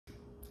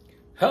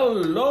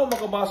Hello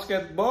mga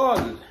basketball!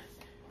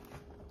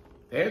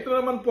 Ito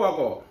naman po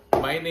ako.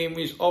 My name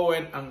is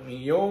Owen, ang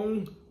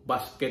iyong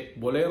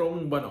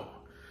basketbolerong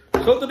bano.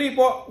 So today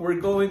po,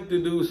 we're going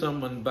to do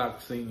some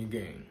unboxing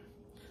again.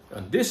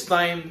 And this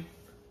time,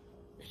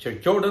 it's your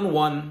Jordan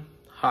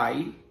 1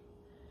 High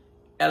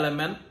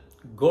Element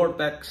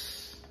GORE-TEX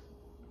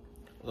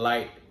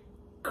Light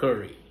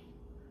Curry.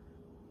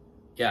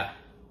 Yeah,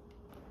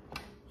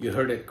 you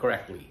heard it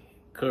correctly.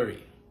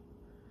 Curry.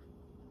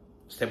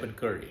 Stephen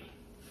Curry.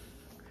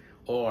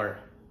 Or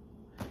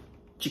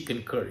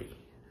chicken curry.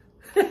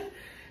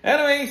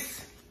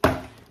 Anyways,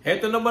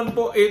 ito na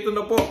po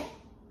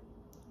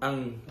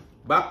ang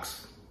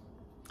box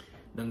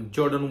ng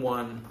Jordan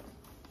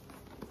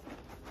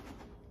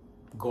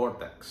 1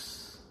 GORE-TEX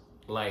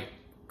Light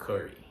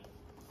Curry.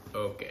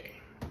 Okay.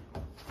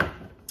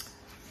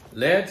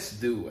 Let's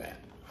do it.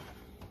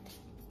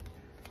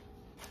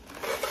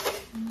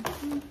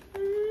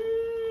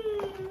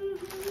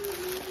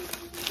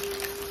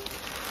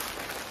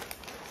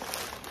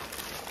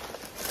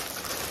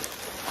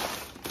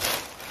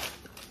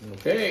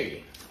 Okay.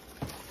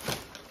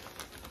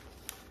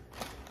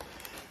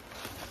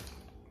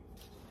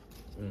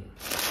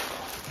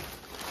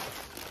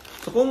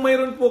 So kung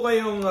mayroon po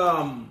kayong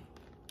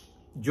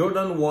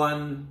Jordan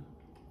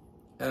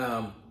 1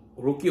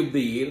 Rookie of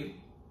the Year,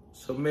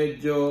 so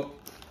medyo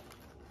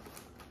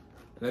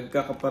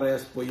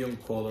nagkakaparehas po yung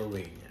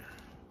colorway niya.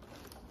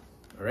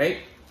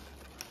 Alright?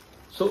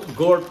 So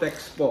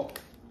GORE-TEX po.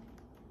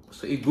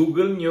 So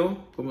i-google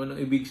nyo kung anong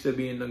ibig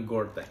sabihin ng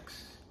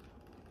GORE-TEX.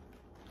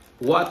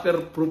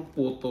 Waterproof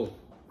po to.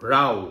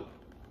 Raw.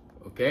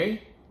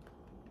 Okay?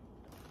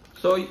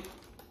 So,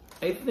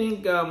 I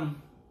think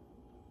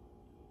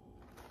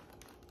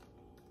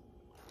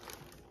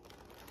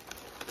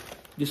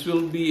this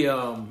will be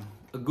a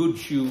good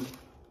shoe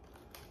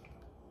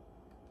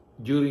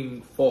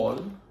during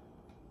fall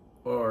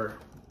or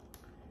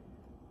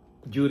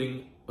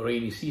during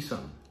rainy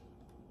season.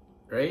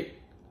 Right?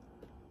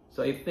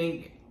 So, I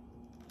think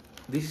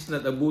this is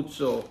not a boot,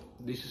 so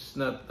this is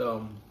not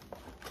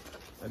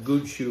a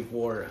good shoe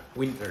for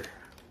winter.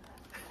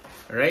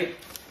 Alright?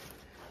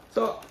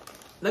 So,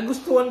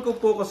 nagustuhan ko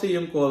po kasi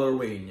yung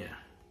colorway niya.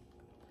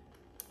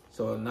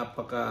 So,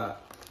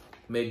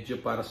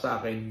 medyo para sa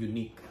akin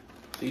unique.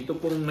 So, ito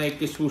pong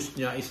Nike shoes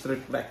niya is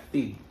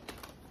reflective.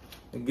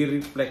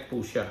 Nag-reflect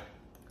po siya.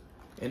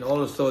 And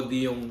also,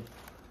 yung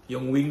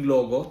wing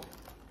logo,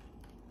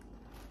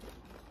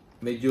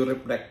 medyo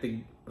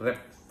reflective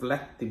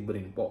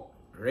rin po.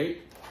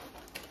 Right?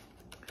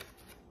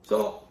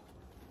 So,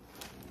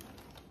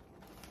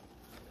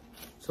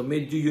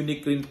 medyo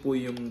unique rin po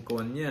yung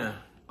kuwan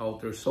niya,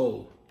 outer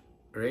sole,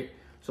 right?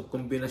 So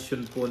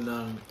kombinasyon po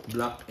ng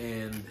black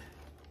and,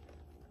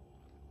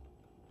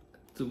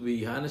 to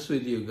be honest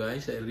with you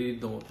guys, I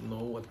really don't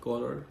know what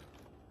color.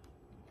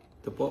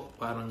 Ito po,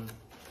 parang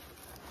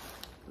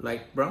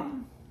light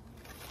brown.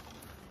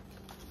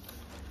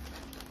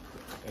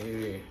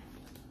 Okay.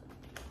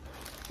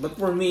 But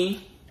for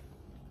me,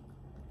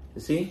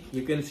 you see,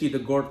 you can see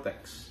the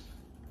GORE-TEX.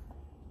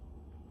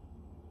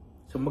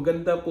 So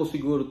maganda po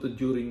siguro to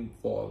during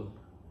fall.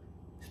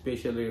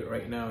 Especially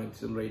right now,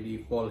 it's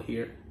already fall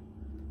here.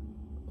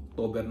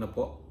 October na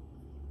po.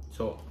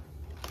 So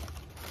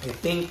I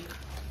think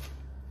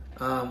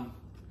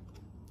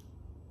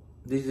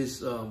this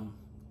is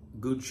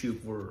good shoe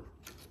for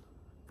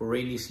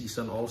rainy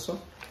season also.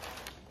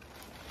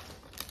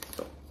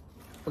 So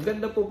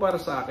maganda po para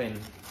sa akin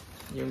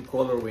yung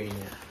colorway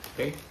niya.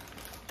 Okay?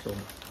 So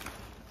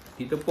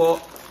dito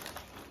po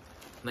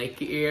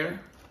Nike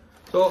Air.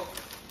 So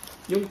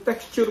yung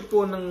texture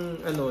po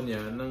ng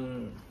niya,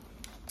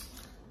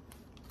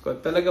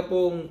 talaga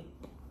pong,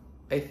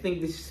 I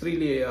think this is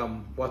really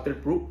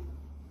waterproof.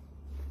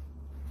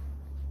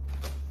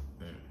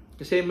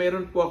 Kasi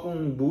mayroon po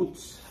akong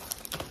boots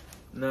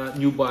na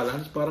New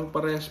Balance, parang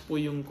parehas po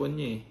yung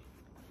kunya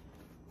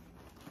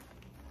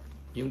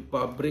yung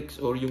fabrics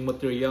or yung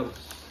materials.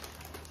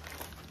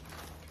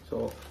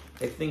 So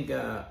I think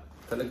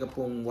talaga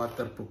pong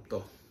waterproof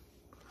to.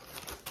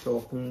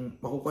 So kung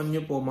makukuha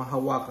nyo po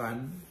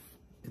mahawakan,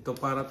 ito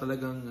para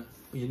talagang,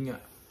 yun nga,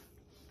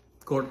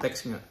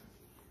 GORE-TEX nga.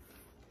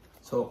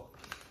 So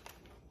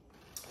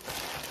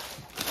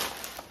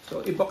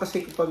iba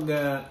kasi kapag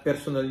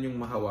personal yung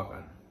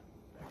mahawakan.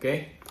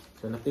 Okay?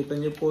 So nakita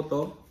niyo po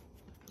to.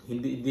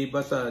 Hindi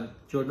ba sa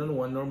Jordan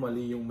 1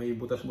 normally yung may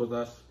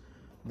butas-butas,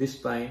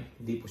 this time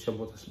hindi po siya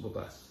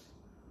butas-butas.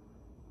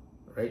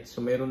 Right? So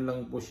meron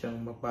lang po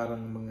siyang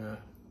parang mga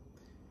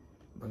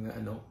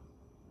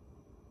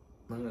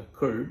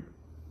curve.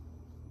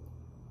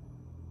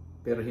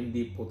 Pero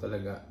hindi po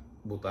talaga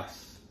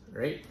butas.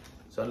 Right?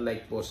 So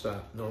unlike po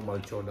sa normal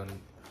Jordan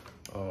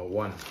 1.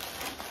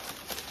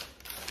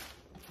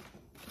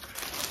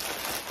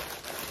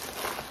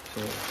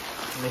 So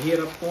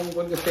nahirap po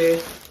kasi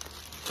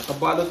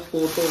nakabalot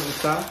po ito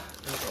isa.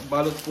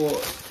 Nakabalot po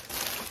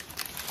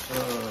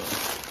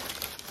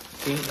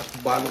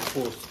nakabalot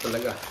po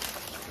talaga.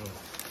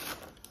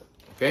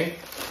 Okay?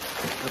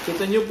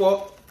 Nakita nyo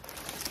po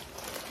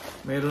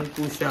meron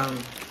po siyang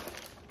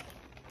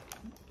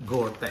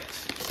GORE-TEX.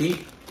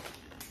 See?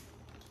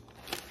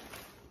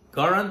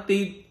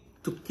 Guaranteed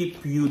to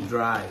keep you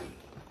dry.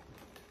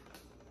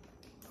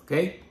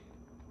 Okay?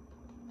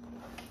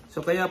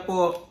 So kaya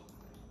po,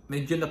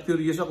 medyo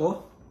na-curious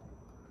ako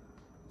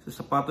sa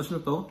sapatos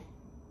na to.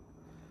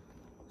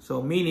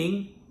 So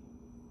meaning,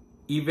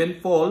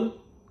 even fall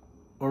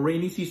or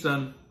rainy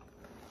season,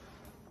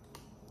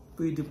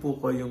 pwede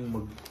po kayong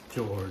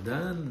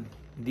mag-Jordan.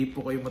 Hindi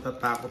po kayo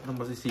matatakot na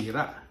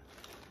masisira.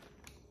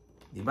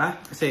 Diba?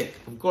 Kasi,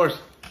 of course,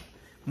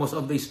 most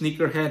of the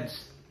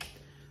sneakerheads,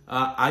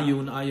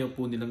 ayaw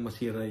po nilang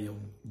masira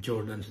yung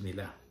Jordans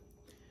nila.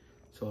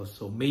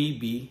 So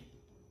maybe,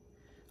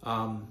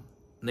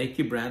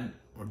 Nike brand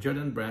or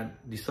Jordan brand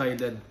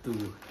decided to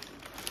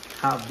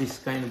have this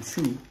kind of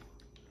shoe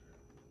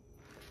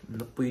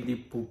na pwede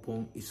po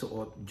pong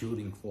isuot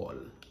during fall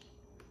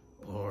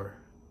or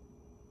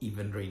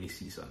even rainy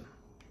season.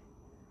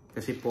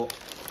 Kasi po,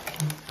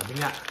 sabi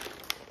nga,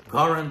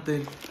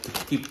 guaranteed to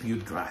keep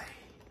you dry.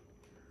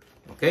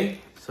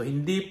 Okay? So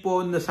hindi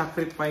po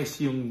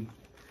na-sacrifice yung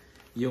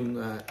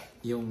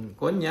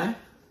konya,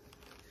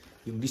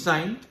 yung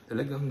design,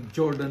 talagang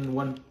Jordan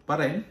 1 pa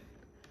rin.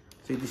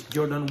 So it is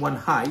Jordan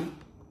 1 high.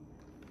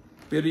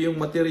 Pero yung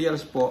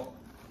materials po,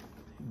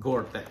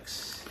 GORE-TEX.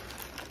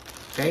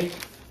 Okay?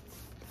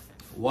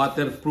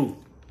 Waterproof.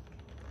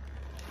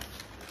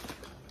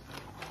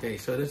 Okay,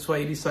 so that's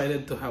why I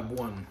decided to have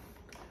one.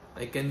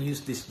 I can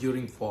use this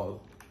during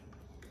fall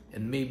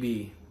and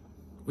maybe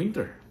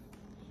winter.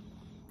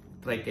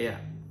 Try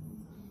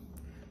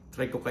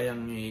ko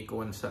kayang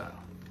ikuwan sa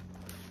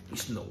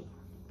snow.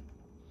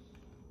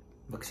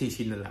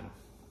 Magsisi na lang.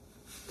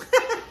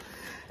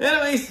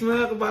 Anyways,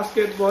 mga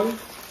basketball.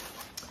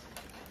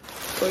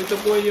 So ito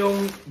po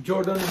yung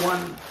Jordan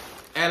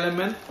 1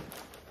 Element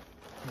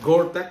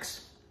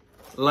GORE-TEX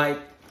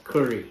Light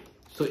Curry.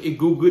 So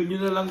i-google nyo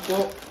na lang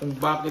po kung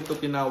bakit ito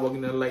tinawag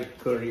na Light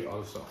Curry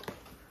also.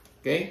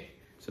 Okay?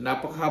 So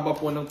napakahaba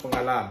po ng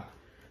pangalan.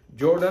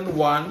 Jordan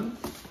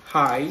 1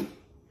 High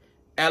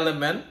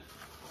Element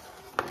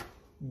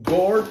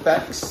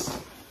GORE-TEX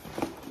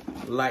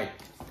Light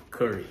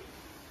Curry.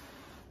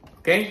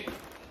 Okay?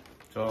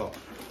 So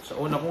sa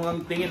una kong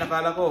ang tingin,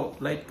 akala ko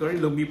Light Curry,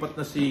 lumipat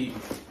na si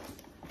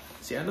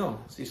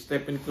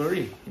Stephen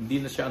Curry. Hindi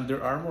na siya Under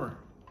Armour.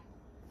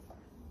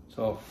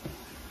 So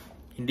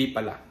hindi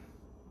pala.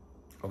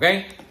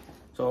 Okay?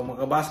 So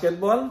mga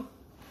basketball,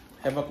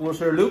 have a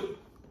closer look.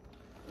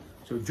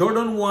 So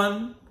Jordan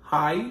 1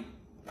 High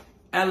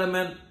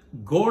Element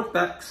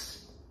GORE-TEX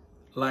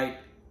Light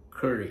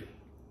Curry.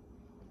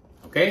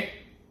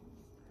 Okay?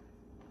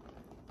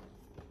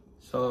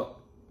 So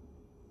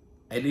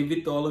I leave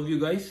it to all of you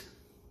guys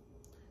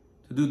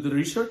to do the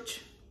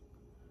research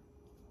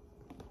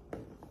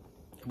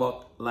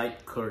about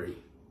Light Curry.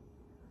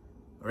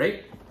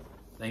 Alright?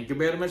 Thank you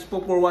very much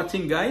for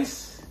watching,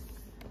 guys.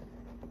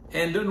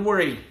 And don't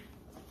worry,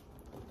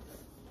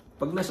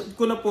 pag nasuot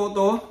ko na po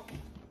ito,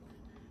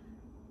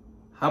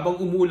 habang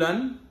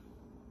umulan,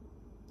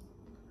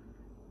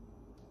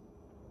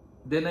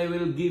 then I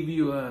will give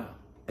you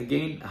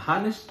again a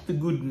honest to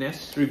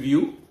goodness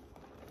review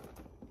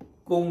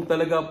kung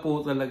talaga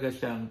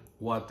siyang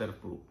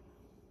waterproof.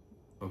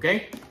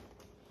 Okay?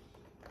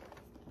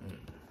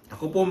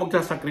 Ako po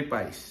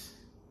magsasacrifice.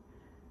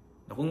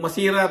 Na kung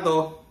masira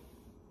to,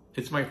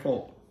 it's my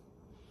fault.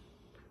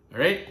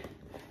 Alright?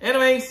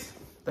 Anyways,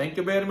 thank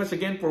you very much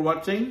again for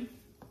watching.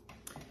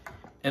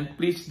 And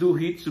please do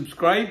hit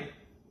subscribe.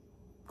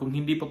 Kung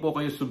hindi pa po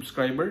kayo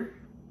subscriber,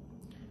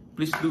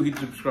 please do hit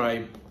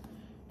subscribe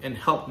and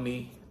help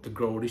me to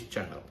grow this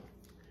channel.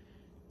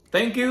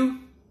 Thank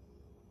you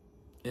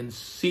and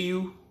see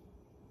you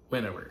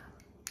whenever.